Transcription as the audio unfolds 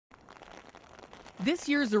This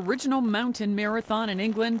year's original mountain marathon in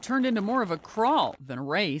England turned into more of a crawl than a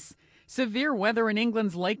race. Severe weather in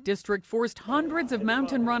England's Lake District forced hundreds of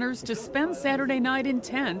mountain runners to spend Saturday night in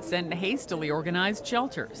tents and hastily organized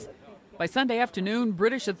shelters. By Sunday afternoon,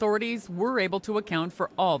 British authorities were able to account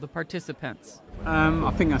for all the participants.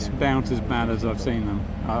 I think that's about as bad as I've seen them.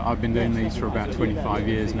 I've been doing these for about 25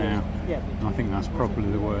 years now, and I think that's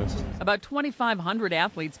probably the worst. About 2,500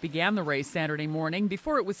 athletes began the race Saturday morning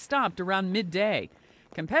before it was stopped around midday.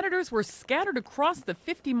 Competitors were scattered across the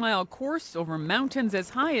 50-mile course over mountains as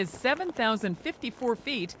high as 7,054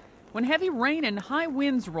 feet when heavy rain and high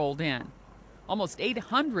winds rolled in. Almost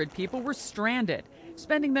 800 people were stranded,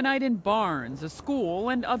 spending the night in barns, a school,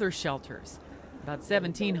 and other shelters. About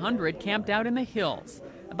 1,700 camped out in the hills.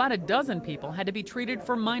 About a dozen people had to be treated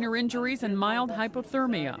for minor injuries and mild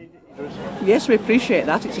hypothermia. Yes, we appreciate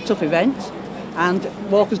that. It's a tough event, and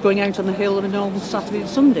walkers going out on the hill on a normal Saturday and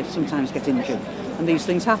Sunday sometimes get injured, and these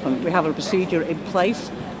things happen. We have a procedure in place,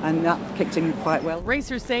 and that kicked in quite well.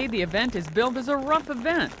 Racers say the event is billed as a rough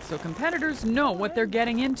event, so competitors know what they're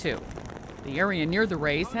getting into. The area near the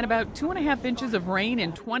race had about 2.5 inches of rain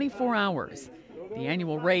in 24 hours. The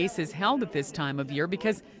annual race is held at this time of year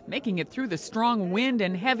because making it through the strong wind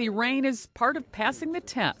and heavy rain is part of passing the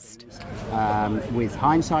test. With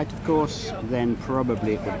hindsight, of course, then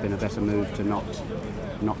probably it would have been a better move to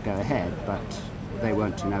not go ahead, but they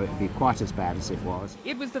weren't to know it would be quite as bad as it was.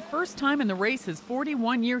 It was the first time in the race's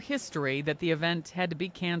 41-year history that the event had to be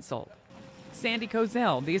canceled. Sandy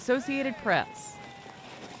Kozel, The Associated Press.